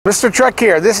Mr. Truck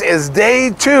here. This is day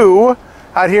 2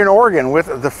 out here in Oregon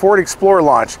with the Ford Explorer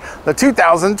launch. The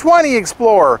 2020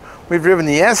 Explorer. We've driven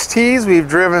the STs, we've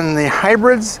driven the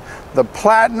hybrids, the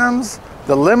Platinums,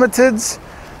 the Limiteds,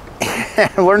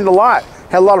 and learned a lot.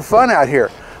 Had a lot of fun out here.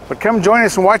 But come join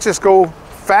us and watch us go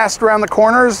fast around the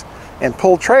corners and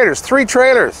pull trailers. 3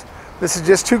 trailers. This is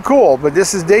just too cool, but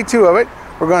this is day 2 of it.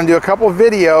 We're going to do a couple of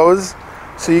videos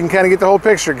so you can kind of get the whole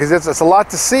picture because it's a lot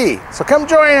to see. So come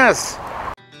join us.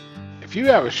 If you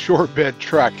have a short bed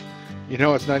truck, you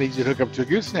know it's not easy to hook up to a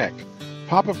gooseneck.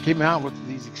 Pop-Up came out with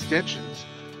these extensions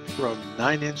from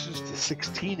 9 inches to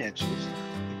 16 inches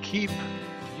to keep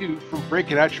you from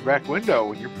breaking out your back window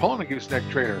when you're pulling a gooseneck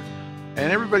trailer.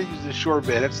 And everybody uses a short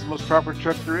bed. That's the most proper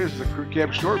truck there is a crew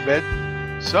cab short bed.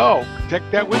 So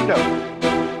protect that window.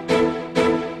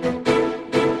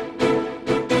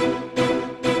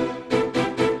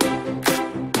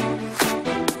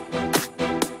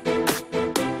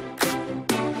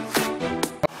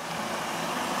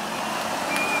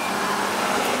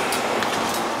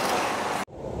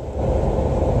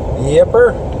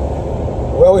 Yipper.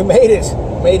 Well, we made it.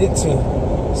 Made it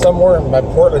to somewhere by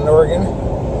Portland, Oregon.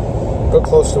 Go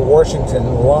close to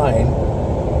Washington line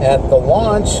at the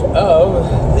launch of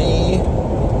the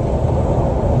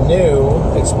new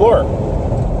Explorer.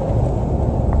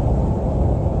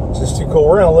 Just too cool.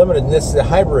 We're in a limited, and this is a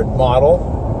hybrid model.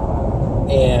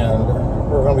 And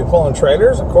we're going to be pulling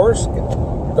trailers, of course.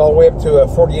 All the way up to a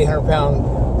 4,800 pound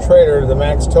trailer. The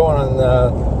max towing on the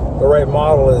right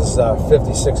model is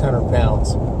 5,600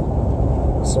 pounds.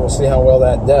 So we'll see how well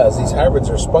that does. These hybrids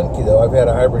are spunky though. I've had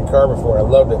a hybrid car before. I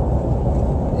loved it.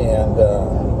 And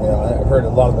you know, I've heard a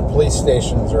lot of the police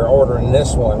stations are ordering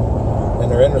this one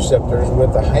and their interceptors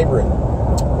with the hybrid.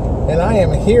 And I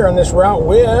am here on this route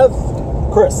with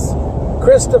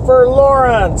Christopher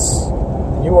Lawrence.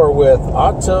 You are with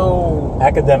Auto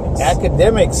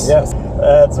Academics. Yes.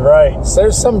 That's right. So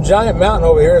there's some giant mountain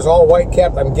over here. It's all white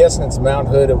capped. I'm guessing it's Mount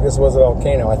Hood. I guess it was a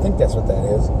volcano. I think that's what that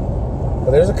is.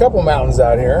 But there's a couple mountains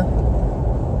out here.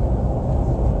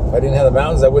 If I didn't have the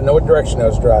mountains, I wouldn't know what direction I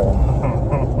was driving.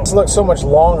 This looks so much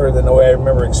longer than the way I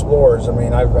remember Explorers. I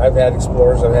mean, I've had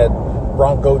Explorers. I've had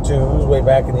Bronco 2s way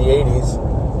back in the 80s.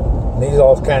 And these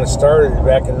all kind of started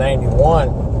back in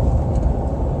 91.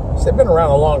 So they've been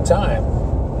around a long time.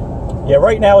 Yeah,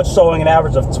 right now it's showing an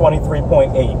average of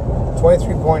 23.8.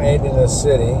 23.8 in the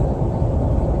city.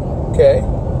 Okay.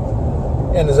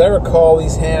 And as I recall,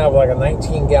 these have like a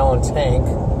 19-gallon tank,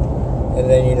 and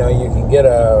then you know you can get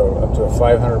up to a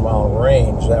 500-mile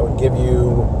range. That would give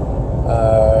you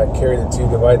carry the 2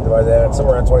 divided by that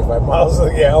somewhere around 25 miles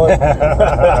a gallon.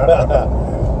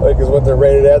 Because what they're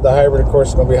rated at, the hybrid, of course,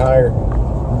 is going to be higher.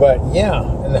 But yeah,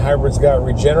 and the hybrid's got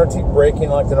regenerative braking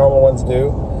like the normal ones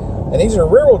do. And these are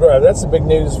rear-wheel drive. That's the big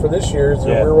news for this year is the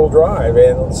rear-wheel drive.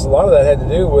 And a lot of that had to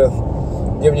do with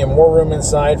giving you more room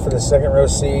inside for the second row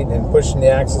seat and pushing the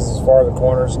axles as far the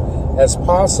corners as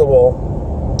possible.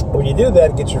 When you do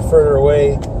that, it gets you further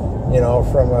away, you know,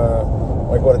 from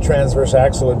like what a transverse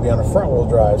axle would be on a front-wheel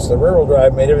drive. So the rear-wheel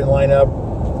drive made everything line up.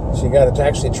 So you got it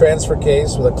actually a transfer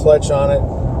case with a clutch on it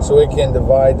so it can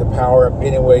divide the power up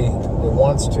any way it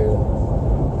wants to.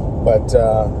 But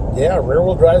yeah,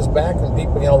 rear-wheel drive's back, and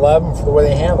people, you know, love them for the way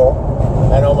they handle.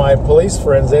 I know my police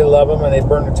friends, they love them, and they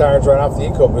burn the tires right off the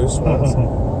EcoBoost ones,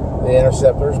 the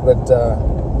Interceptors. But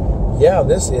yeah,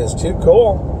 this is too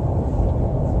cool.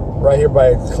 Right here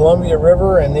by Columbia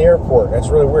River and the airport. That's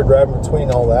really weird driving between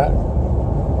all that.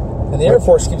 And the Air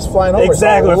Force keeps flying over.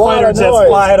 Exactly, fighter jets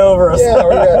flying over us. Yeah,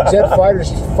 we got jet fighters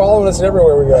following us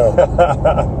everywhere we go.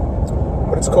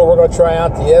 But it's cool. We're going to try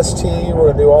out the ST.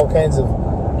 We're going to do all kinds of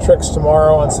tricks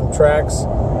tomorrow on some tracks,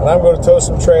 and I'm going to tow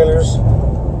some trailers.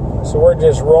 So we're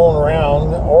just rolling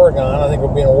around Oregon. I think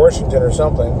we'll be in Washington or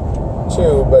something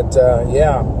too. But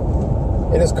yeah,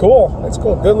 it is cool. It's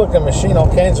cool. Good looking machine. All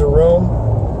kinds of room.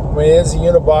 I mean, it is a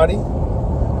unibody,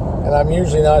 and I'm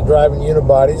usually not driving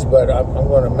unibodies, but I'm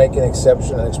going to make an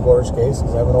exception in Explorer's case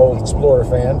because I'm an old Explorer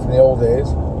fan from the old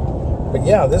days. But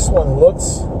yeah, this one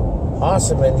looks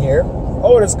awesome in here.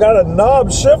 Oh, and it's got a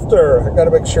knob shifter. I got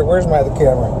to make sure. Where's my other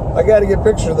camera? I got to get a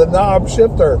picture of the knob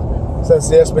shifter. Since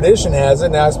the Expedition has it,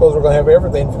 now I suppose we're going to have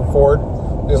everything from Ford,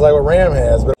 just like what Ram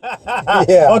has. But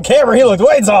yeah, on camera he looked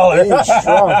way taller. He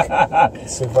shrunk.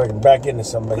 Let's see if I can back into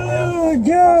somebody now. Oh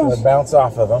gosh! So I bounce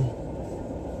off of them.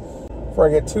 Before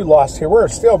I get too lost here, we're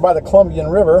still by the Columbia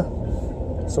River,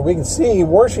 so we can see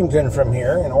Washington from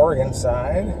here in Oregon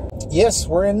side. Yes,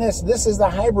 we're in this. This is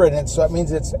the hybrid, and so that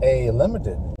means it's a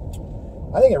limited.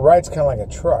 I think it rides kind of like a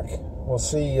truck. We'll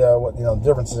see what the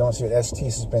difference is. I want to see what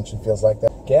ST suspension feels like.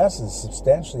 That gas is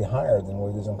substantially higher than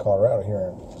what it is in Colorado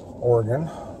here in Oregon.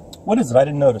 What is it? I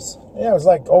didn't notice. Yeah, it was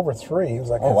like over 3. It was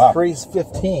like wow.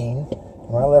 3:15.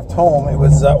 When I left home, it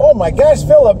was, oh my gosh,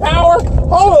 Phil, the power!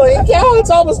 Holy cow, it's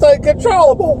almost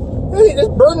uncontrollable. You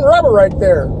just burned rubber right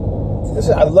there.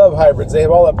 I love hybrids. They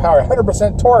have all that power,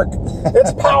 100% torque.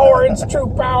 It's power, it's true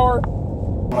power.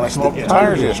 I smoked the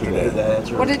tires yesterday.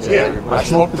 What did you do? I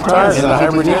smoked the tires in the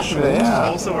hybrid yesterday,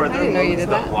 yeah. I didn't know you did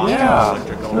that. Yeah.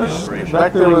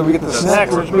 Back there where we get the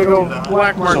snacks, there's a big old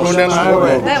black mark going down the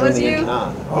highway. That was you?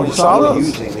 Oh, you saw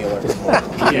those? We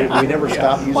never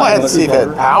stopped using Well, I had to see if it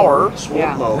had power.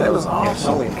 Yeah. That was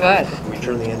awesome. Good. We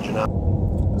turn the engine on.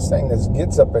 This thing that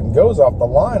gets up and goes off the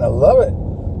line, I love it.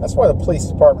 That's why the police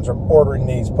departments are ordering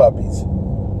these puppies.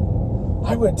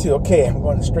 I would too. Okay, I'm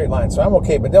going in a straight line, so I'm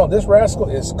okay. But no, this rascal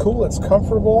is cool. It's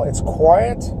comfortable. It's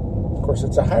quiet. Of course,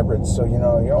 it's a hybrid, so you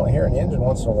know you're only hearing the engine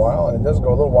once in a while, and it does go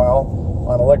a little while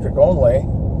on electric only.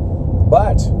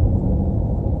 But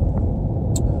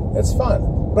it's fun.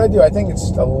 But I think it's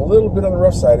a little bit on the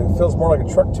rough side. It feels more like a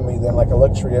truck to me than like a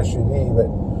luxury SUV. But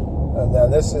now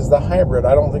this is the hybrid.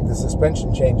 I don't think the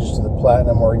suspension changes to the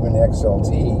Platinum or even the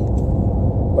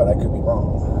XLT, but I could be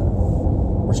wrong.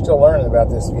 We're still learning about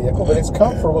this vehicle, but it's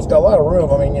comfortable. It's got a lot of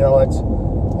room. I mean, you know,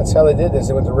 that's how they did this.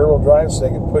 They went to rear-wheel drive so they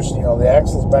could push, you know, the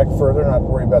axles back further, not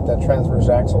worry about that transverse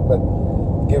axle, but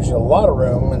it gives you a lot of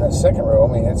room in that second row.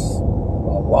 I mean, it's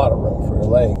a lot of room for your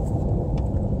leg.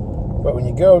 But when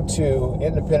you go to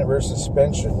independent rear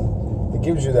suspension, it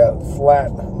gives you that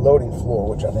flat loading floor,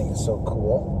 which I think is so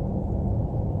cool.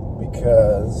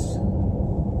 Because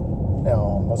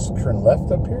now, let's turn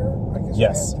left up here. I guess.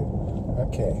 Yes.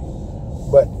 Okay.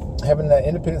 But having that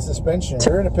independent suspension,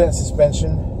 rear independent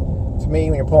suspension, to me,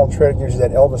 when you're pulling trailer, it gives you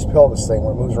that Elvis pelvis thing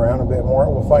where it moves around a bit more.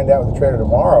 We'll find out with the trailer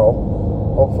tomorrow.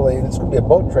 Hopefully, it's going to be a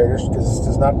boat trailer because this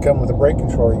does not come with a brake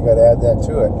controller. You got to add that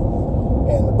to it.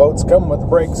 And the boats come with the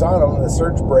brakes on them, the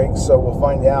surge brakes. So we'll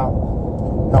find out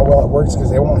how well it works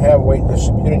because they won't have weight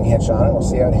distributing hitch on it. We'll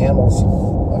see how it handles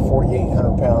a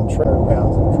 4,800-pound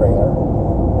trailer.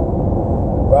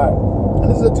 But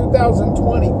this is a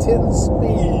 2020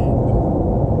 10-speed.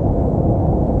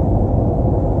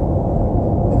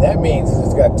 That means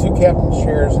it's got 2 captain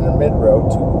chairs in the mid-row,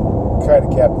 2 kind of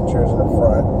captain chairs in the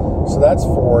front. So that's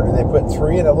 4. Do they put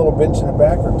 3 and a little bench in the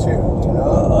back or 2? You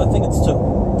know? I think it's 2.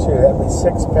 2. That'd be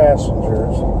 6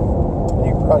 passengers. And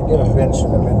you can probably get a bench in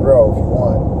the mid-row if you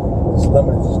want. This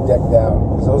Limited is decked out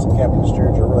because those captain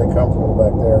chairs are really comfortable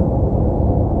back there.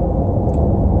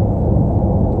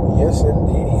 Yes,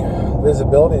 indeed.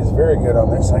 Visibility is very good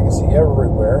on this. I can see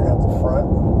everywhere at the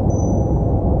front.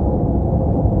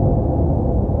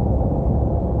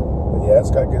 Yeah,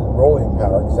 it's got good rolling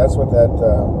power because that's what that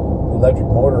electric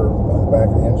motor on the back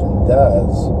of the engine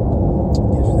does.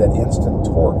 It gives you that instant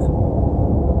torque,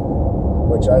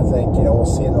 which I think, you know, we'll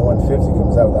see in the 150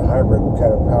 comes out with a hybrid, what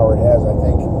kind of power it has. I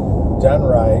think done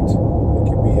right,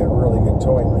 it could be a really good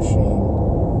towing machine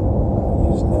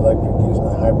using the electric, using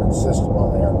the hybrid system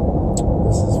on there.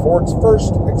 This is Ford's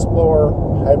first Explorer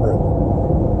hybrid.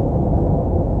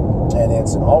 And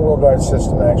it's an all-wheel drive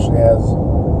system. It actually has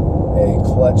a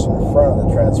clutch in the front of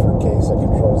the transfer case that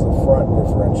controls the front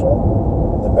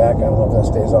differential. In the back, I don't know if that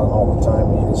stays on all the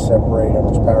time. You just separate how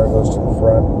much power goes to the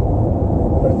front.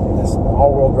 But this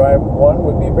all-wheel drive one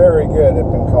would be very good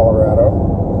up in Colorado.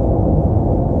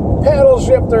 Paddle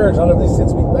shifters! I love these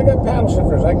things. I got paddle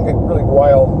shifters. I can get really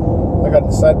wild. I got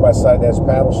the side-by-side that has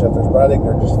paddle shifters, but I think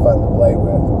they're just fun to play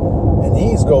with. And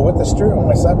these go with the steering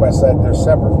wheel. My side-by-side, they're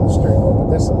separate from the steering wheel.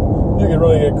 But this one, you can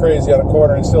really get crazy on a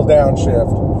corner and still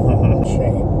downshift.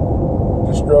 Machine.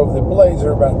 Just drove the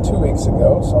Blazer about 2 weeks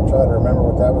ago, so I'll try to remember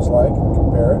what that was like and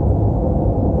compare it.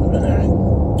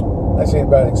 I say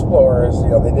about Explorer is, you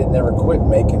know, they never quit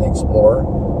making Explorer.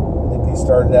 I think they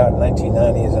started out in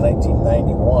 1990 as in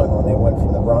 1991 when they went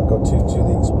from the Bronco 2 to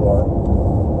the Explorer.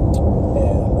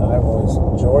 And I've always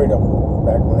enjoyed them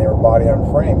back when they were body on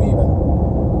frame even.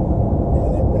 And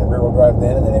they've been a rear-wheel drive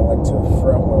then, and then they went to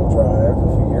front-wheel drive a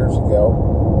few years ago.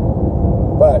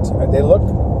 But they look,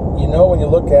 you know, when you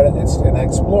look at it, it's an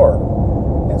Explorer.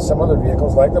 And some other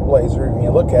vehicles, like the Blazer, when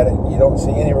you look at it, you don't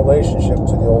see any relationship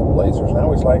to the old Blazers. And I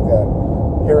always like that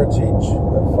heritage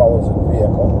that follows a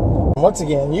vehicle. Once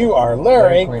again, you are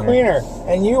Larry Queener,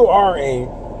 and you are a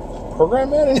program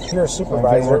manager, supervisor.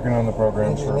 I've been working on the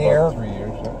program engineer. for about 3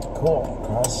 years. Cool.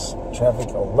 Cross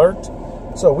traffic alert.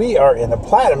 So we are in the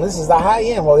Platinum. This is the high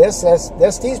end. Well, the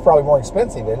ST is probably more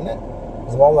expensive, isn't it?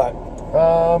 Because of all that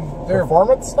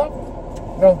performance stuff?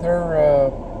 No, they're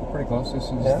pretty close. This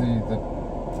is the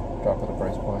top of the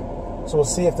price point. So we'll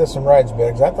see if this one rides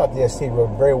better, because I thought the ST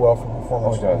rode very well for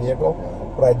performance of the vehicle,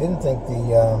 but I didn't think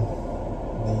the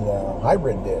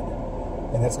hybrid did.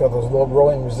 And it's got those low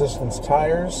rolling resistance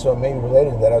tires, so maybe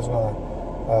related to that, I was going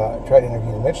to try to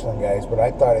interview the Michelin guys, but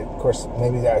I thought, of course,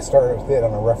 maybe I started with it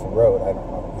on a rougher road. I don't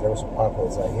know, because there was some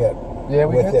potholes I hit. Yeah,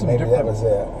 we with had it. some Maybe that was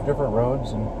it. different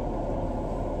roads and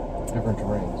different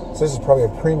terrains. So this is probably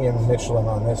a premium Michelin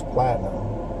on this Platinum,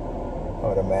 I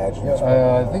would imagine.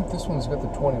 I think this one's got the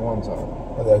 21s on it.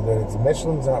 Are the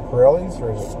Michelin's not Pirellis,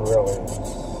 or is it Pirellis?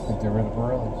 I think they were the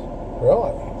Pirellis.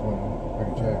 Really? I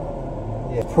can check.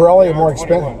 Yeah, Pirelli are more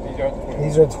expensive. These are the 21s.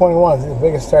 These are the 21s. The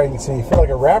biggest tire you can see. You feel like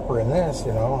a rapper in this,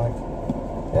 you know, like,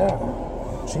 yeah,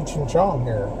 Cheech and Chong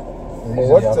here. These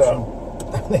are the optional.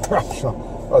 They're optional.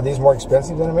 Are these more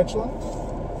expensive than a Michelin?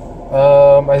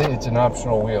 I think it's an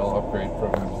optional wheel upgrade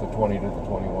from the 20 to the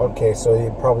 21. Okay, so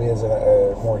it probably is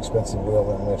a more expensive wheel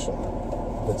than a Michelin.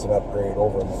 It's an upgrade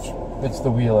over a Michelin. It's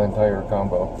the wheel and tire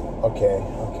combo. Okay,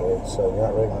 so you're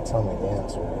not really going to tell me the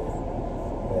answer.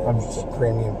 Yeah, it's a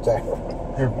premium tire.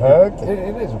 Okay.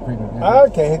 It is a premium.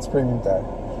 Okay, it's premium tire.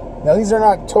 Now these are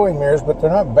not towing mirrors, but they're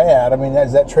not bad. I mean,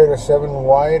 is that trailer 7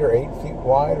 wide or 8 feet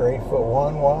wide or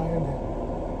 8'1" wide?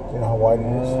 Do you know how wide it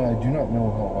is? I do not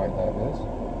know how wide that is.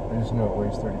 I just know it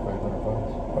weighs 3,500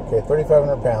 pounds. Okay,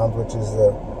 3,500 pounds, which is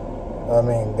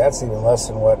that's even less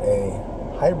than what a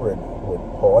hybrid would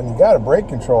pull. And you got a brake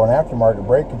control, an aftermarket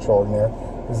brake control in there,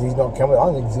 because these don't come with, I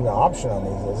don't think there's even an option on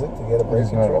these, is it, to get a brake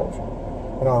control?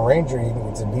 And on a Ranger,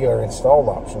 it's a dealer installed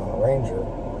option on a Ranger.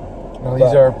 Now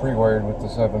these are pre-wired with the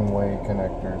 7-way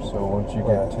connectors, so once you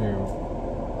get to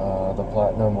the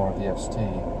Platinum or the ST,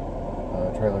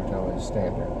 trailer tow is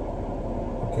standard.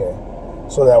 Okay.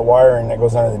 So that wiring that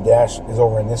goes under the dash is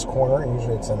over in this corner.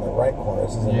 Usually it's in the right corner.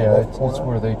 This is in the left corner. It's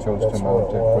where they chose to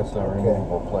mount it with the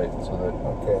removable plate, so that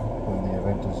when the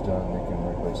event is done, they can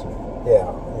replace it. Yeah,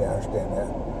 I understand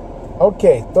that.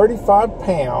 Okay, 35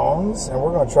 pounds, and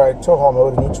we're going to try tow haul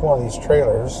mode in each one of these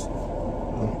trailers.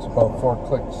 It's about 4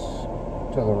 clicks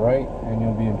to the right, and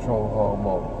you'll be in tow haul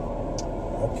mode.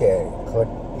 Okay, click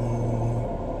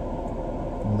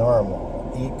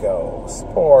normal, eco,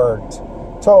 sport,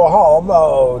 tow haul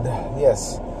mode.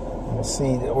 Yes. We'll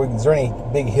see. Is there any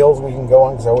big hills we can go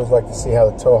on? Because I always like to see how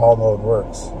the tow haul mode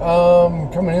works.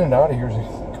 Coming in and out of here is a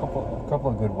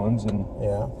couple of good ones, and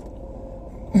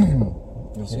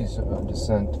you'll see some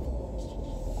descent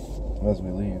as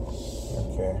we leave.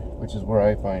 Okay. Which is where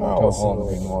I find tow haul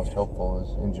to be the most helpful, is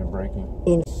engine braking.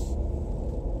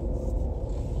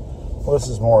 Well, this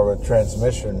is more of a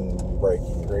transmission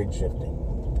braking, grade shifting,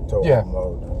 tow haul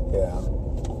mode. Yeah.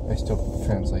 I still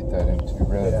translate that into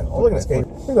rather than. Oh, look at this guy.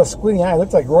 Look at those squinty eyes.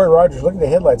 Looks like Roy Rogers. Look at the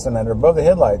headlights on that. They're above the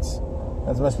headlights.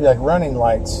 That must be like running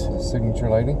lights. Signature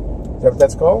lighting? Is that what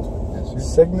that's called? Yes, sir.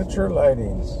 Signature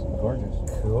lighting. Gorgeous.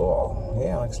 Cool.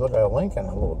 Yeah, looks like a Lincoln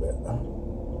a little bit.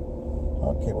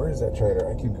 Okay, where is that trailer?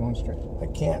 I Keep going straight. I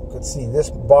can't see. This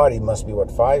body must be, what,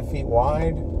 5 feet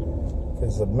wide?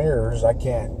 Because the mirrors, I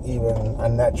can't even.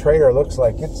 And that trailer looks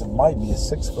like it might be a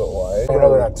 6 foot wide. I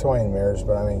know they're not towing mirrors,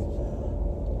 but I mean.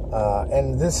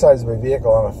 And this size of a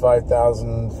vehicle on a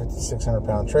 5,600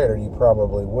 pound trailer, you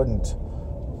probably wouldn't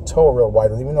tow real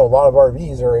wide, even though a lot of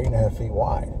RVs are 8.5 feet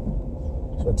wide.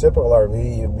 So a typical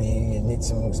RV, you'd need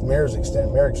some mirror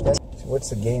extension. What's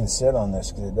the gain sit on this?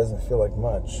 Because it doesn't feel like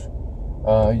much.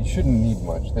 You shouldn't need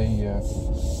much. They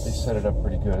set it up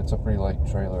pretty good. It's a pretty light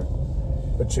trailer.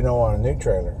 But you know, on a new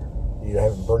trailer, you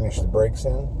haven't burnished the brakes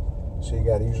in, so you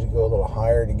got to usually go a little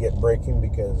higher to get braking,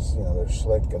 because they're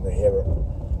slick and they have it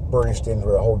burnished in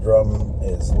where the whole drum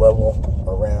is level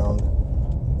around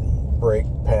the brake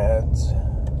pads.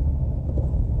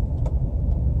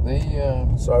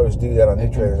 So I always do that on new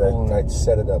trailers. I'd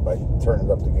set it up. I turn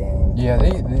it up the gain. Yeah,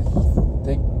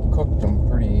 they cooked them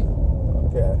pretty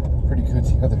good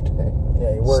the other day.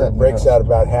 Yeah, you wear the brakes out,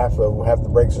 about half the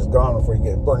brakes is gone before you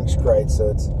get it burnished right. So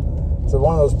it's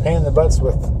one of those pain in the butts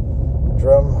with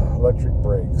drum electric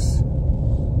brakes.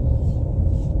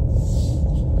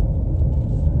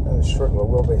 And the short little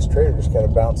wheelbase trailer just kind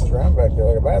of bounces around back there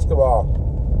like a basketball.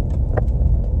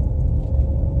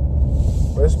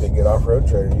 Well, this would be a good off-road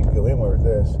trailer. You can go anywhere with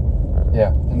this.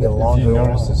 Yeah, and if you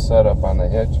notice the setup on the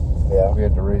hitch, we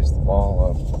had to raise the ball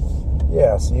up.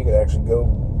 Yeah, so you could actually go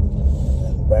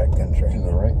in the back country. To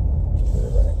the right. To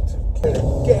the right. Okay,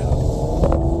 go.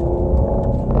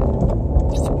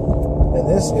 And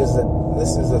this is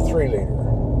a 3-liter.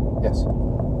 Yes.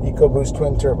 EcoBoost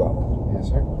twin turbo. Yes,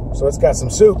 sir. So it's got some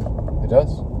soup. It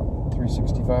does.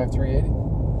 365, 380.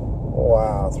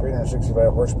 Wow,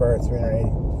 365 horsepower, 380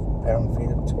 pound-feet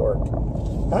of torque.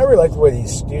 I really like the way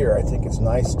these steer. I think it's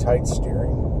nice, tight steering.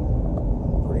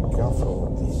 I'm pretty comfortable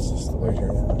with these. Just the way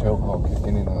your tow haul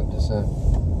kicking in on the descent.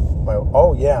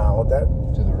 Oh yeah, well that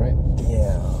to the right.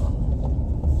 Yeah.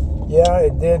 Yeah,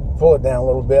 it did pull it down a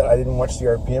little bit. I didn't watch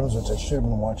the RPMs, which I should have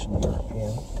been watching the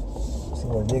RPM. See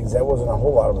what it did, because that wasn't a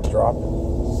whole lot of a drop.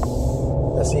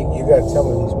 Now, see, you got to tell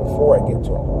me these before I get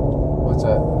to them. What's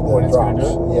that? What it's going to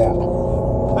do? Yeah.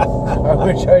 I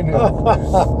wish I knew.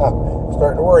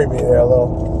 Starting to worry me there a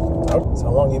little.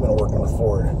 So how long have you been working with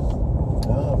Ford?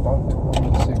 About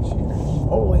 26 years.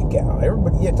 Holy cow.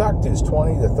 Everybody you talk to is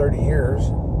 20 to 30 years.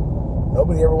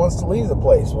 Nobody ever wants to leave the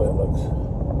place, the way it looks.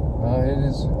 It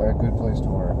is a good place to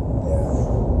work. Yeah.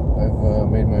 I've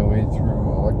made my way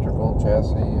through electrical,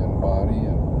 chassis, and body,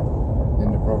 and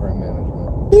into program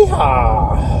management.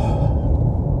 Yeehaw!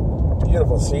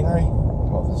 Beautiful scenery.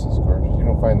 Oh, this is gorgeous. You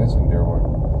don't find this in Dearborn.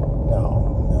 No.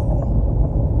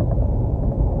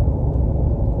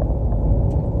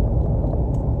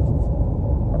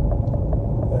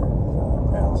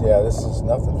 Yeah, this is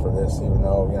nothing for this, even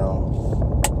though, you know,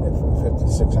 if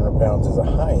 5,600 pounds is a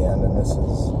high end and this is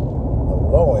a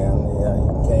low end, yeah,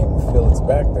 you can't even feel it's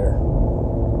back there.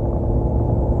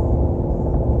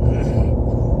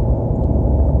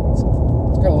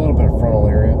 It's got a little bit of frontal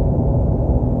area.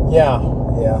 Yeah.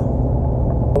 A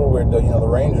little weird though, you know, the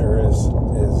Ranger is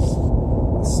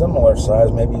a similar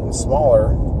size, maybe even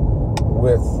smaller,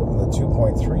 with the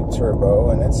 2.3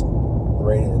 turbo, and it's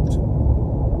rated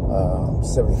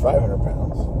 7,500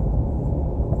 pounds.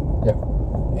 Yeah.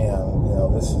 And, you know,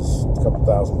 this is a couple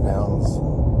thousand pounds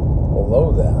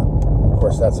below that. Of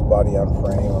course, that's a body on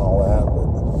frame and all that, but,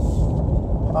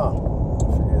 I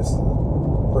figure this is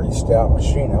a pretty stout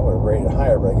machine. I would have rated it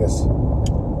higher, but I guess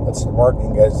that's the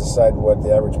marketing guys decide what the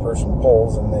average person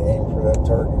pulls and they aim for that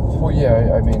target. Well,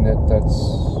 yeah, I mean, that's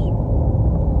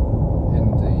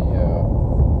in the,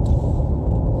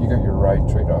 you got your ride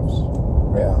trade-offs.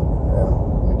 Yeah.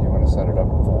 Set it up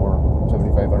for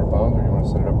 7,500 pounds, or you want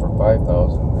to set it up for 5,000,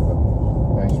 have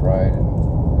a nice ride, and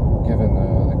given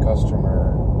the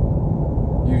customer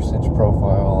usage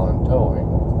profile on towing.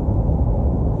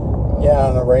 Yeah,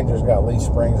 and the Ranger's got leaf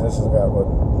springs. This has got,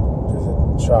 what is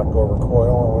it, shock over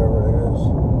coil or whatever it is?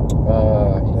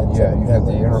 Yeah, you have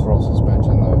the integral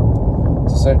suspension.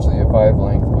 It's essentially a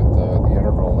 5-link with the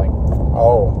integral link.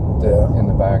 In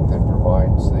the back that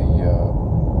provides the.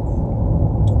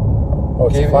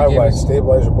 It's a 5-line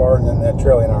stabilizer bar and then that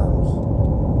trailing arms.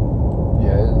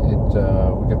 Yeah, we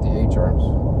got the H arms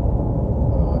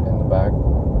in the back.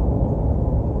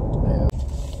 Yeah.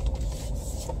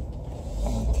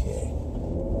 Okay.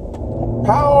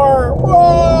 Power!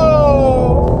 Whoa!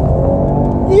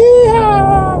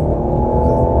 Yeah!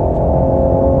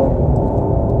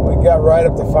 We got right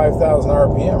up to 5,000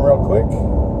 RPM real quick.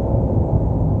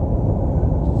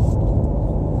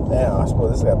 Now, I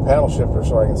suppose this has got a paddle shifter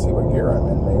so I can see what gear I'm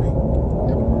in, maybe.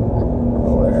 Yep.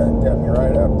 Oh, there. Got me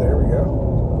right up. There we go.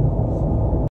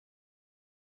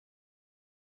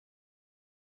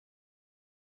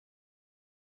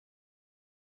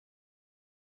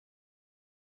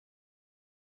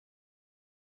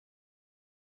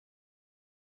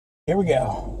 Here we go.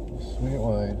 Sweet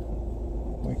wide.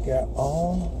 We got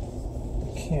all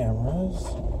the cameras.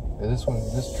 Yeah, this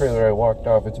trailer I walked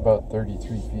off, it's about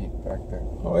 33 feet back there.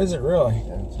 Oh, is it really?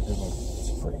 Yeah, it's a good one.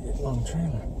 It's a pretty good long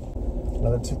trailer.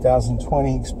 Another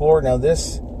 2020 Explorer. Now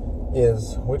this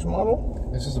is which model?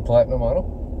 This is a Platinum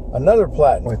model. Another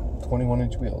Platinum. With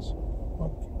 21-inch wheels.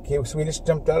 Okay, so we just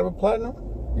jumped out of a Platinum?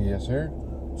 Yes, sir.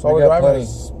 So all we're driving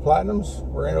is Platinums?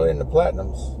 We're really into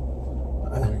Platinums.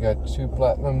 We got 2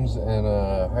 Platinums and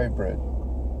a hybrid.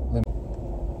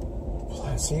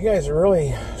 So you guys are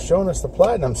really showing us the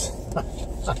Platinums. I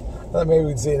thought maybe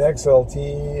we'd see an XLT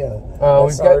and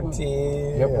SRT.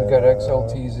 We've got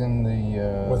XLTs in the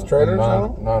with trailers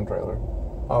non-trailer.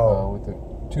 With the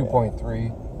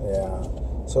 2.3. Yeah.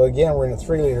 So again, we're in a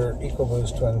 3-liter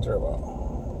EcoBoost twin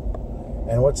turbo.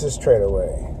 And what's this trailer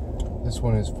weigh? This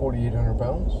one is 4,800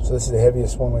 pounds. So this is the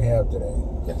heaviest one we have today.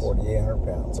 Yes. 4,800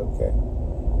 pounds. Okay.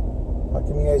 How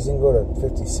come you guys didn't go to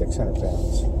 5,600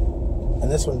 pounds? And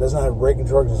this one doesn't have brake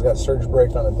control because it's got surge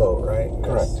brake on the boat, right?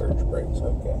 Correct. Surge brakes,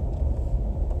 okay.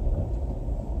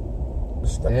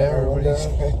 Yeah, everybody's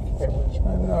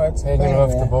hanging off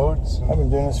the boats. I've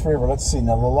been doing this forever. Let's see.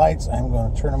 Now the lights, I'm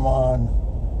going to turn them on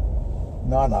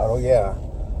non-auto, yeah.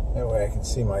 That way I can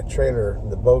see my trailer,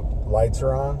 the boat lights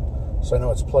are on. So I know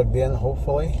it's plugged in,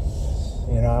 hopefully.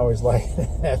 You know, I always like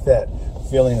that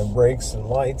feeling of brakes and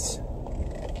lights.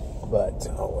 But,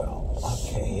 oh well.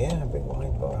 Okay, yeah, big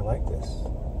wide boat. I like this.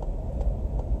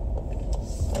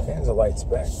 Fans of lights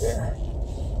back there.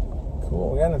 Cool.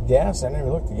 We got enough gas. I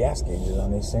never looked at the gas gauges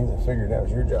on these things. I figured that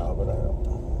was your job, but I don't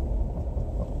know.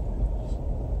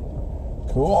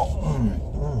 Cool.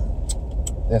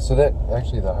 Yeah, so that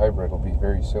actually the hybrid will be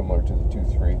very similar to the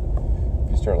 2.3.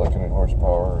 you start looking at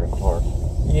horsepower and torque.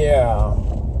 Yeah.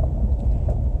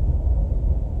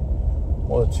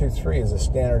 Well, the 2.3 is a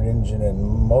standard engine in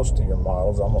most of your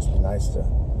models. Almost be nice to.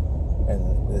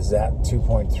 And is that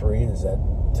 2.3? Does that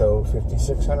tow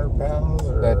 5,600 pounds?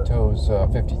 Or? That tows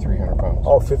 5,300 pounds.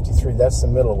 Oh, 53. That's the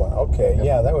middle one. Okay. Yep.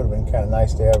 Yeah, that would have been kind of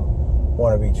nice to have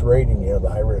one of each rating. You know, the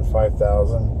hybrid at 5,000,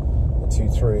 the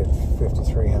 2.3 at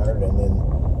 5,300, and then,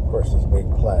 of course, these big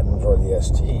Platinums or the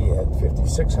ST at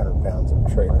 5,600 pounds of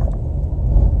trailer.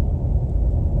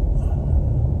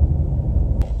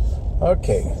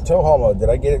 Okay, tow haul mode. Did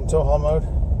I get it in tow haul mode?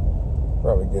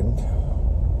 Probably didn't.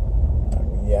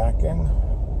 I'm yakking.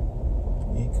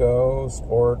 Eco,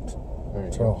 Sport,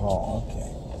 tow haul. Okay,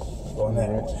 going that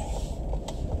way.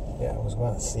 Yeah, I was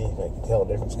going to see if I could tell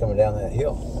the difference coming down that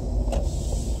hill.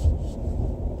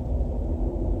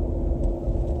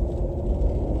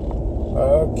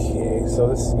 Okay, so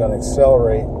this is going to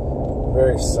accelerate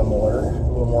very similar. A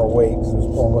little more weight because it was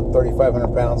pulling with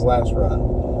 3,500 pounds last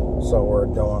run. So we're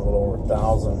doing a little over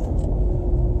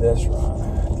 1,000 this run,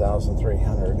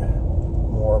 1,300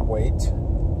 more weight.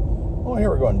 Oh,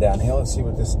 here we're going downhill. Let's see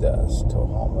what this does. Tow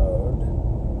haul mode.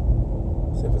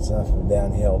 See if it's enough of a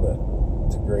downhill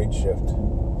to grade shift.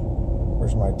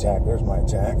 Where's my attack? There's my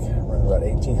attack. Running about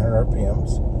 1,800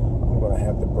 RPMs. I'm going to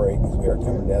have to brake because we are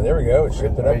coming down. There we go. It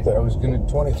shifted up to 25. I was going to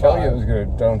tell you I was going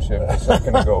to downshift a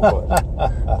second ago, but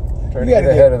trying to get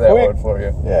ahead of that one for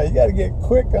you. Yeah, you got to get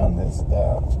quick on this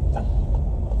stuff.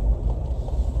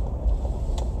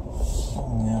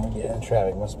 Now we get in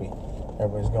traffic. Must be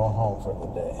everybody's going home for the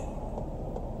day.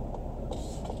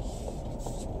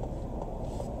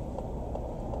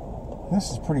 This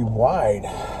is pretty wide.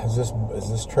 Is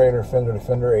this trailer fender to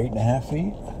fender 8.5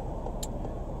 feet?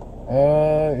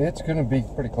 It's going to be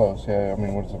pretty close. Yeah, I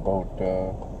mean, what is it, about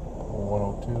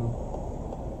 102?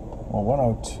 Well,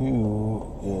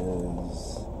 102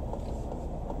 is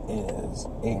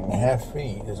 8.5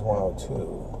 feet. Is 102.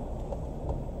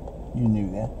 You knew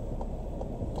that.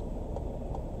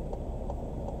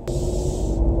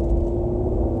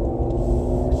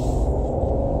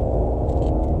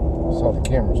 Saw the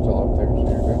camera still up there, so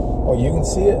you're good. Oh, you can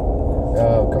see it?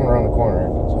 Coming around the corner.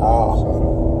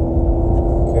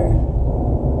 Okay.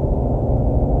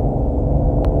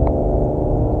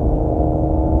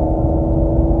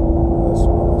 This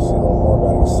one, let's see a little more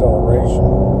about acceleration.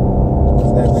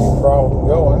 Doesn't have any problem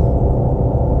going.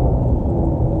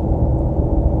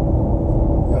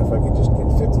 And if I could just get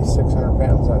 5,600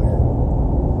 pounds on here.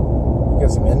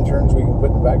 Get some interns we can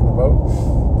put in the back of the boat.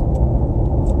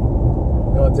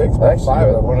 You know, it takes about 5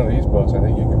 of them. One of these boats, I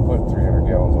think you can put 300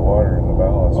 gallons of water in the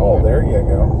ballast. Oh, there you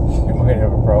go. You might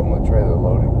have a problem with trailer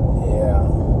loading. Yeah.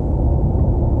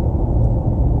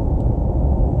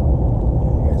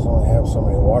 You guys only have so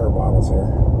many water bottles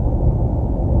here.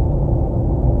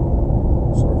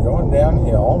 So we're going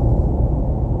downhill.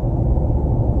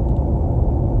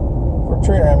 For a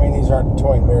trailer, I mean, these aren't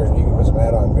towing mirrors. You can put some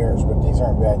add-on mirrors, but these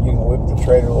aren't bad. You can whip the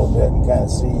trailer a little bit and kind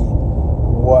of see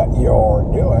what you're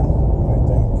doing, I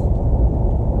think.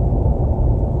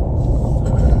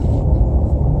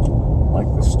 I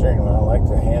like the steering wheel. I like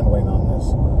the handling on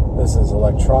this. This is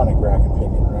electronic rack and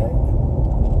pinion, right?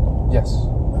 Yes.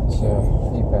 That's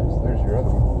E-Pass. There's your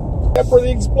other one. Except for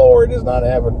the Explorer, it does not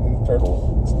have a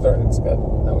turtle. It's got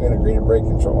no integrated brake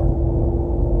controller.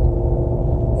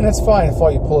 And it's fine if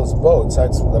all you pull is boats.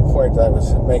 That's the point I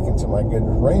was making to my good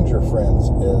Ranger friends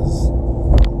is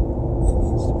it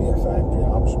needs to be a factory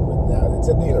option, but now it's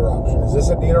a dealer option. Is this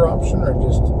a dealer option or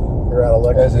just you're out of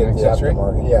luck as to an get the accessory?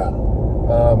 Aftermarket? Yeah.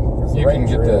 You can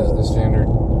get the standard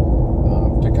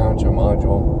Takancha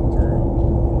module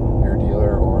through your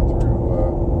dealer or through...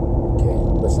 Okay,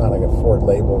 but it's not like a Ford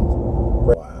labeled.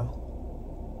 Wow.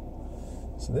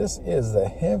 So this is the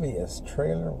heaviest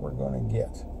trailer we're going to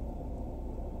get.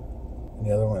 And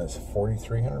the other one is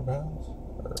 4,300 pounds?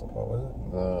 Or what was it?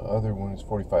 The other one is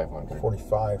 4,500.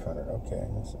 4,500, okay.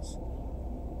 This is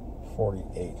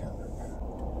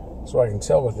 4,800. So I can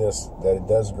tell with this that it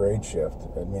does grade shift.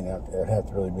 I mean, I'd have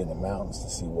to really be in the mountains to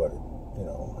see what it,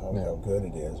 how good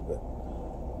it is. But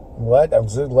I'm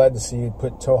so glad to see you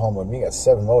put tow haul mode. You got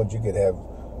 7 modes. You could have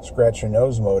scratch your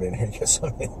nose mode in here. Get so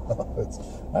many modes.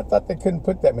 I thought they couldn't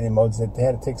put that many modes. They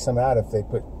had to take some out if they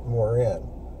put more in.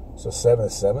 So 7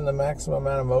 is 7 the maximum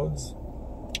amount of modes?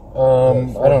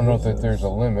 I don't know that there's a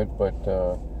limit, but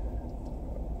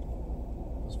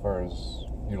as far as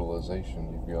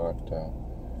utilization, you've got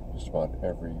just about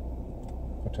every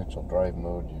potential drive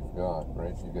mode you've got,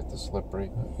 right? You've got the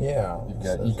slippery. Yeah. You've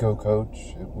got Eco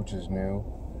Coach, which is new.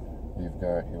 You've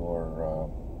got your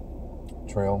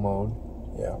trail mode.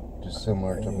 Yeah. Just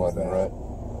similar to Mud and Rut.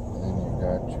 And then you've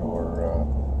got your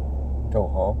tow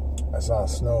haul. I saw a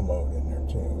snow mode in there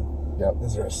too. Yep.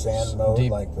 Is there a sand mode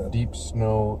Deep, like the deep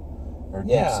snow, or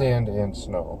Yeah. deep sand and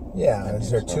snow? Yeah. And Is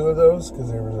deep there snow. two of those?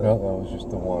 Because there was a No, that was just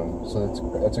the one. So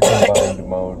that's a combined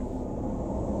mode.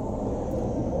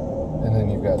 And then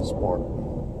you've got sport.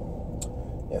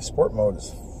 Yeah, sport mode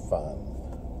is fun.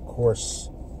 Of course,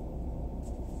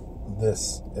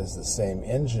 this is the same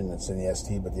engine that's in the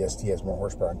ST, but the ST has more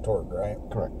horsepower and torque, right?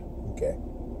 Correct. Okay.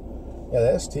 Yeah,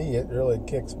 the ST, it really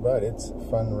kicks butt. It's a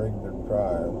fun rig to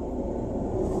drive.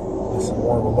 This is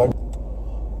more of a lug.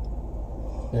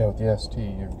 Yeah, with the ST,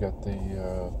 you've got the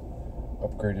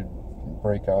upgraded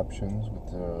brake options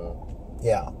with the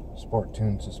Yeah. sport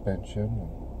tune suspension.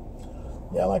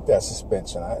 Yeah, I like that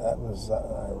suspension. I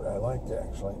liked it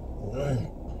actually.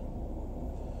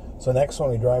 So next one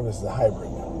we drive is the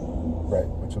hybrid. Right,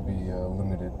 which will be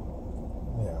limited.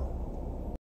 Yeah.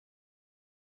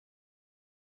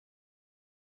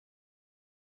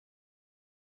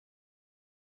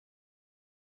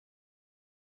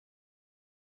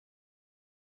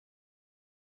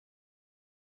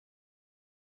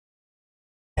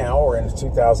 Now we're in the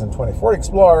 2020 Ford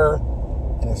Explorer,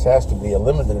 and this has to be a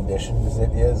limited edition because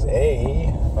it is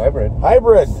a Hybrid.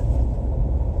 hybrid.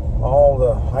 All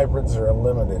the hybrids are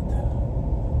limited.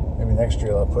 Maybe next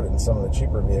year they'll put it in some of the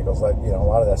cheaper vehicles. Like, you know, a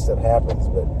lot of that stuff happens,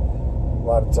 but a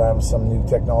lot of times some new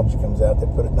technology comes out, they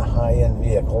put it in the high-end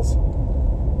vehicles.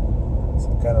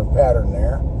 Some kind of pattern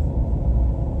there.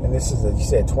 And this is, you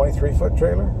say, a 23-foot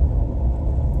trailer?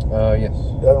 Yes.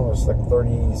 The other one was like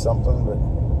 30-something, but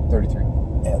 33.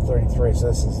 yeah, 33. So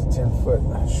this is a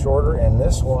 10-foot shorter, and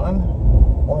this one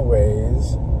only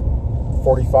weighs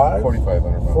 45?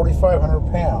 4,500 pounds.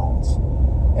 4,500 pounds.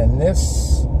 And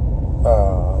this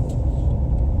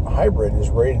hybrid is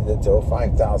rated to tow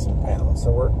 5,000 pounds.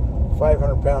 So we're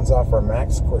 500 pounds off our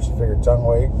max. Of course, you figure tongue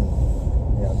weight and,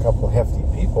 you know, a couple of hefty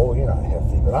people. You're not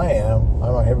hefty, but I am.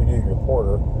 I'm a heavy-duty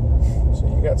reporter. So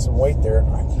you got some weight there.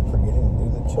 I keep forgetting to do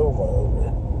the tow mode.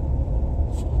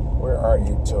 Where are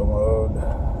you, tow mode?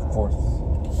 Fourth.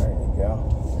 There you go.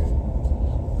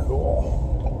 Cool.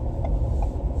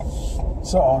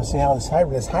 So I want to see how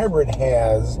this hybrid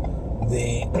has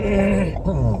the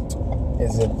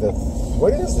is it the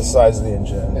what is the size of the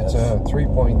engine? It's a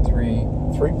 3.3.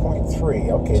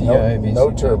 3.3. Okay, TI no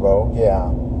VCT. turbo. Yeah,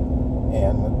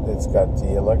 and it's got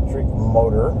the electric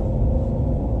motor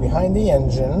behind the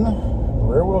engine.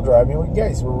 Rear-wheel drive. I mean,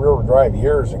 guys were rear-wheel drive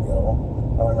years ago.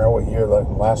 I don't remember what year the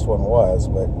last one was,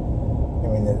 but I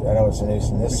mean, I know it's a new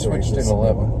in this series. Switched in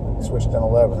 11. Switched in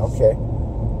 11. Okay.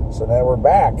 So now we're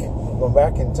back. Going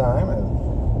back in time, and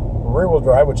rear-wheel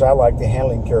drive, which I like the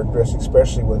handling characteristics,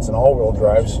 especially when it's an all-wheel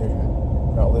drive, so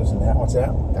you're not losing that. What's that?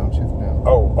 Downshift now.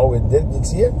 Oh, it did. Did you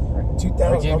see it? 2000.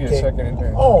 I gave you okay. a second in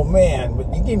there. Oh man,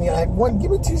 but you gave me give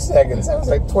me 2 seconds. That was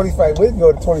like 25. We didn't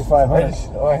go to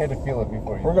 2,500. I had to feel it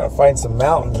before you. We're gonna find some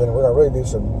mountains, and we're gonna really do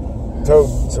some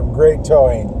great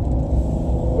towing.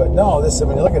 But no, I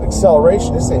mean, look at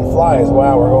acceleration. This thing flies.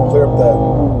 Wow, we're going clear up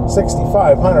to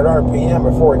 6,500 RPM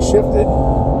before it shifted. I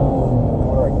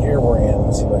wonder what gear we're in.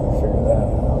 Let's see if I can figure that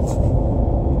out.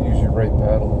 Use your right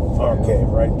paddle. Okay,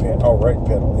 right pedal. Oh, right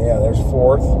pedal. Yeah, there's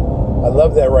fourth. I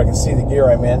love that where I can see the gear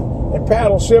I'm in. And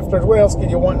paddle shifters. What else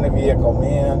could you want in a vehicle,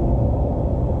 man?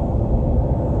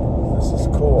 This is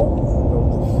cool. Go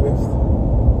to the fifth.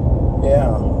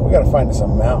 Yeah, we got to find us a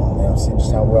mountain now. See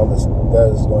just how well this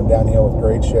does going downhill with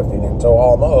grade shifting in tow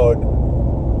all mode.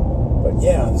 But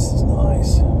yeah, this is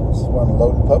nice. This is one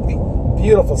loaded puppy.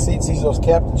 Beautiful seats. These are those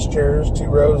captain's chairs, 2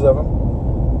 rows of them.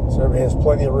 So everybody has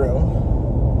plenty of room.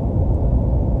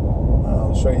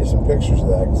 I'll show you some pictures of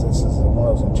that because this is one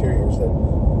of those interiors that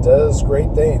does great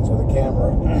things with a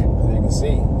camera. As you can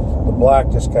see, the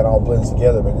black just kind of all blends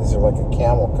together, but these are like a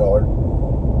camel color,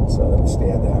 so it'll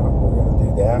stand out. We're going to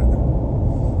do that.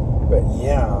 But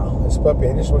yeah, this puppy,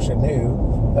 I just wish I knew.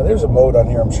 Now there's a mode on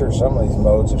here, I'm sure some of these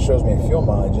modes, it shows me a fuel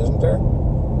mileage, isn't there?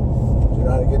 Do you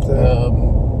know how to get to that?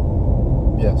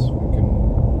 Yes, we can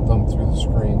thumb through the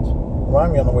screens.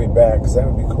 Remind me on the way back, because that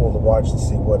would be cool to watch and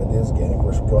see what it is getting. Of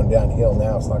course, we're going downhill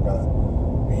now, it's not going to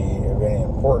be of any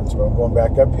importance, but I'm going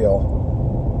back uphill.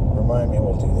 Remind me,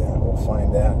 we'll do that. We'll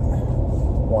find that.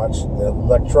 Watch the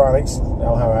electronics. I don't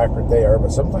know how accurate they are,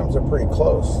 but sometimes they're pretty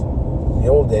close. In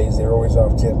the old days, they were always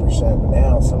off 10%, but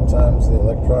now sometimes the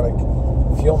electronic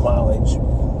fuel mileage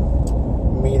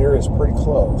meter is pretty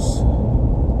close.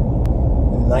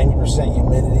 And 90%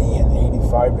 humidity and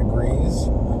 85 degrees.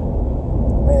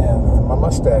 Man, my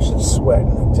mustache is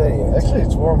sweating, I tell you. Actually,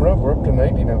 it's warming up. We're up to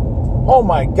 90 now. Oh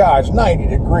my gosh, 90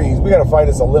 degrees. We got to find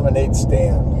us a lemonade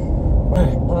stand.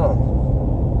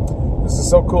 This is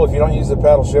so cool. If you don't use the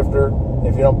paddle shifter,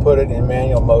 If you don't put it in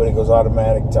manual mode, it goes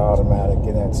automatic to automatic,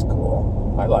 and that's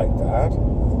cool. I like that.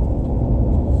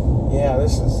 Yeah,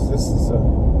 this is a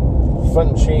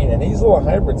fun machine, and these little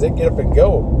hybrids, they get up and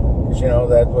go. Because you know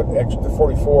that the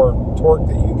 44 torque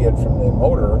that you get from the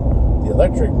motor, the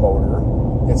electric motor,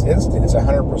 it's instant. It's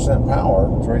 100% power.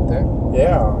 It's right there.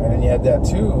 Yeah, and then you had that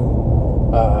too.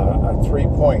 A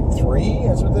 3.3.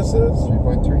 That's what this is.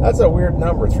 3.3. That's a weird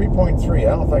number. 3.3.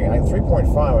 I don't think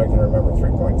 3.5. I can remember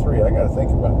 3.3. I got to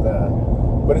think about that.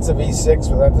 But it's a V6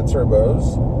 without the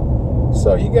turbos,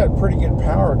 so you got pretty good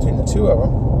power between the two of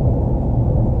them.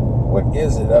 What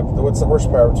is it up? What's the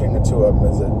horsepower between the two of them?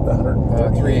 Is it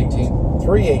 138? 318.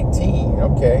 318.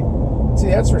 Okay.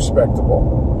 See, that's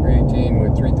respectable. 318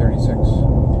 with 336.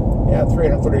 Yeah,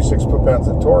 336 foot-pounds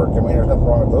of torque. I mean, there's nothing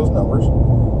wrong with those numbers.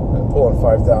 And pulling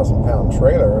 5,000-pound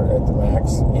trailer at the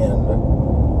max end,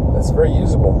 that's very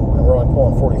usable. And we're only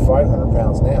pulling 4,500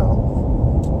 pounds now.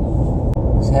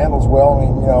 This handles well. I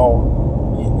mean, you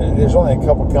know, there's only a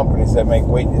couple companies that make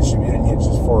weight distributing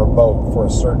hitches for a boat, for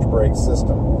a surge brake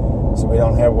system. So we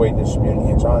don't have weight distributing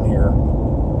hitch on here.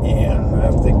 And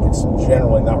I think it's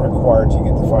generally not required to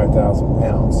get to 5,000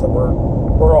 pounds. So we're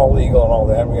all legal and all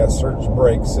that. We got a surge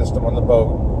brake system on the boat,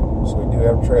 so we do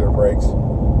have trailer brakes.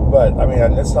 But I mean,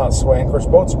 it's not swaying. Of course,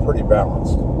 boats are pretty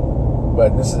balanced.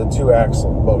 But this is a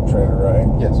 2-axle boat trailer, right?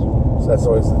 Yes. So that's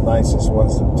always the nicest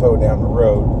ones to tow down the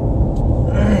road.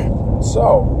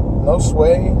 So no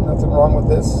sway, nothing wrong with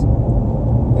this.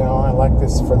 You know, I like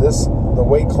this for this, the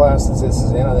weight class that this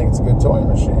is in. I think it's a good towing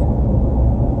machine.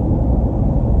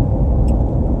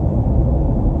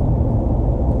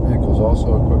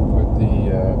 Also equipped with the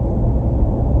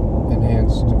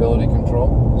enhanced stability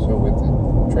control, so with the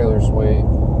trailer sway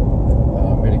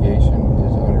mitigation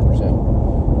is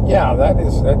 100%. Yeah,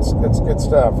 that's good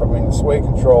stuff. I mean, the sway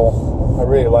control, I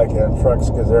really like it on trucks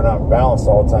because they're not balanced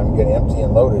all the time. You get empty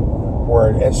and loaded. Where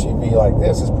an SUV like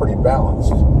this is pretty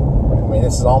balanced. I mean,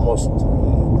 this is almost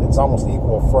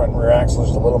equal front and rear axles,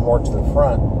 just a little more to the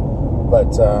front.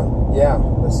 But yeah,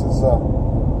 this is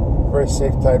very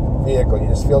safe type of vehicle. You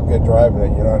just feel good driving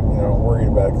it. You're not, worried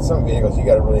about it. Because some vehicles, you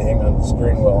got to really hang on to the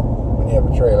steering wheel when you have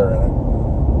a trailer in it.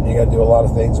 And you got to do a lot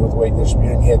of things with weight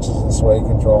distributing hitches and sway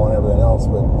control and everything else.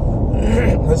 But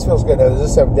this feels good. Now, does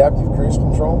this have adaptive cruise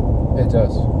control? It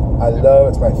does. I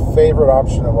love it. It's my favorite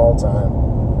option of all time.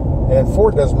 And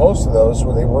Ford does most of those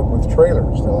where they work with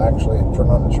trailers. They'll actually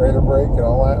turn on the trailer brake and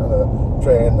all that,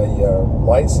 and the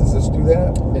lights. Does this do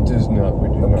that? It does not. We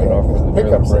do not offer the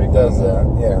pickups. trailer brake. It does that.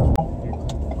 Yeah. I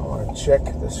want to check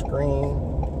the screen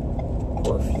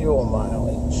for fuel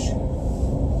mileage.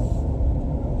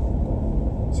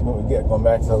 See what we get going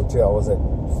back to the hotel. Was it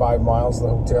 5 miles to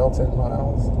the hotel? 10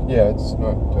 miles? Yeah, it's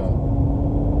not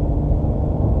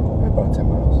about 10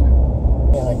 miles. Yeah.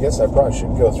 And I guess I probably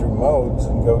should go through modes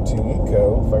and go to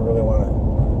Eco if I really want to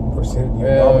proceed.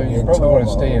 You probably want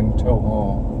to stay in tow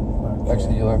haul. Okay.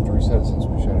 Actually, you'll have to reset it since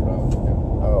we shut it off.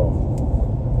 Yeah. Oh.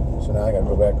 So now I got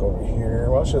to go back over here.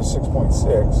 Well, it shows 6.6,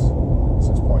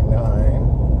 6.9.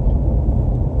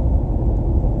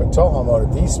 But tow haul mode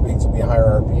at these speeds would be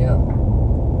higher RPM.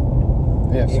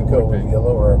 Yes, Eco would be a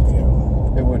lower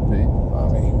RPM. It would be.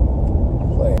 Mommy,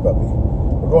 play puppy.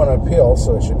 We're going uphill,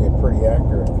 so it should be a pretty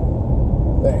accurate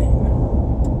thing.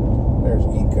 There's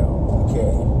Eco.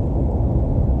 Okay.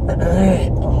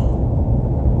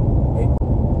 It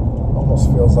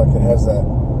almost feels like it has that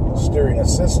steering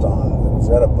assist on. Is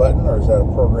that a button or is that a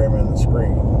program in the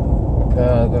screen?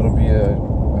 That'll be a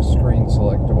screen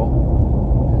selectable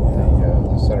at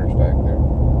the center stack there.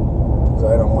 Because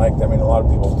I don't like that. I mean, a lot of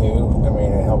people do. I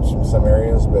mean, it helps in some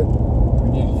areas, but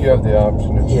you have the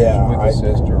option to choose with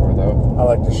assist or without. I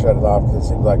like to shut it off because it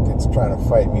seems like it's trying to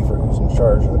fight me for who's in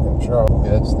charge of the control.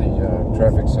 Yeah, that's the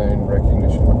traffic sign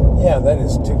recognition. Yeah, that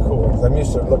is too cool. Because I'm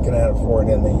used to looking at it for it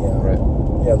in the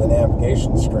the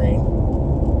navigation screen.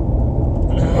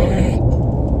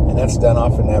 And that's done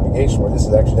off in navigation, where this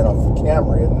is actually done off the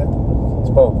camera, isn't it? It's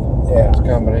both. Yeah. It's a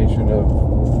combination of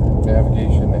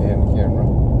navigation and camera.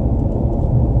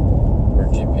 Or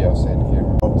GPS and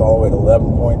camera. Up all the way to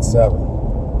 11.7.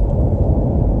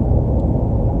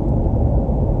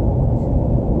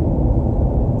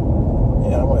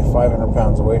 Yeah, I'm only 500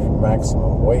 pounds away from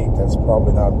maximum weight. That's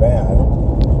probably not bad.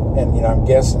 And, I'm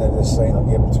guessing that this thing will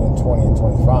get between 20 and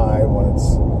 25 when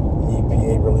it's the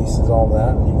EPA releases all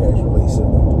that and you guys release it.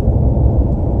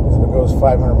 If it goes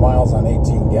 500 miles on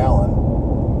 18 gallon,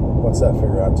 what's that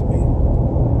figure out to be?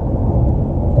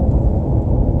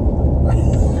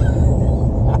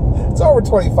 It's over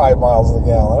 25 miles a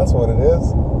gallon. That's what it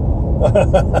is.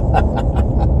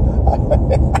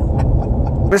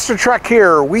 Mr. Truck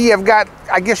here, we have got,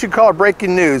 I guess you'd call it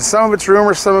breaking news. Some of it's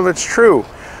rumor, some of it's true.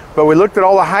 But we looked at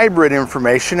all the hybrid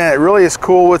information, and it really is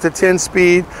cool with the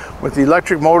 10-speed, with the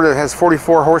electric motor that has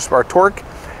 44 horsepower torque,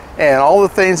 and all the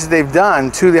things that they've done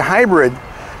to the hybrid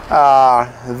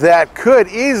that could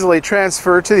easily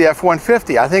transfer to the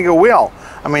F-150. I think it will.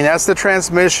 I mean, that's the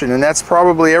transmission, and that's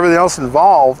probably everything else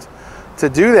involved to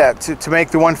do that, to make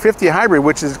the 150 hybrid,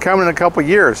 which is coming in a couple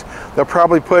years. They'll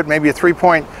probably put maybe a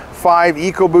 3.5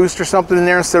 EcoBoost or something in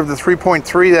there instead of the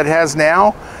 3.3 that it has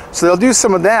now. So they'll do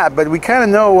some of that, but we kind of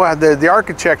know the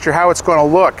architecture, how it's going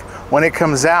to look when it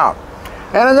comes out.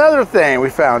 And another thing we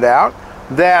found out,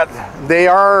 that they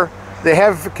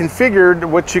have configured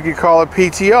what you could call a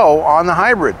PTO on the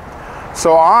hybrid.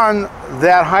 So on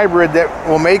that hybrid that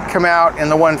come out in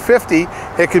the 150,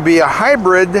 it could be a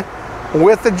hybrid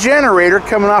with a generator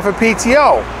coming off a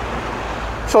PTO.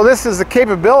 So this is the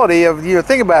capability of,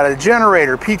 think about it, a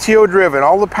generator, PTO driven,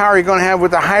 all the power you're going to have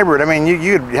with the hybrid. I mean,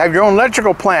 you'd have your own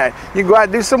electrical plant. You go out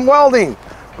and do some welding.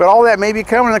 But all that may be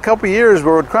coming in a couple of years,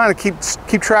 but we're trying to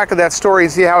keep track of that story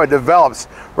and see how it develops.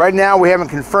 Right now, we haven't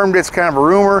confirmed it's kind of a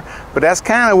rumor, but that's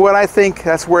kind of what I think,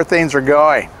 that's where things are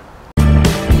going.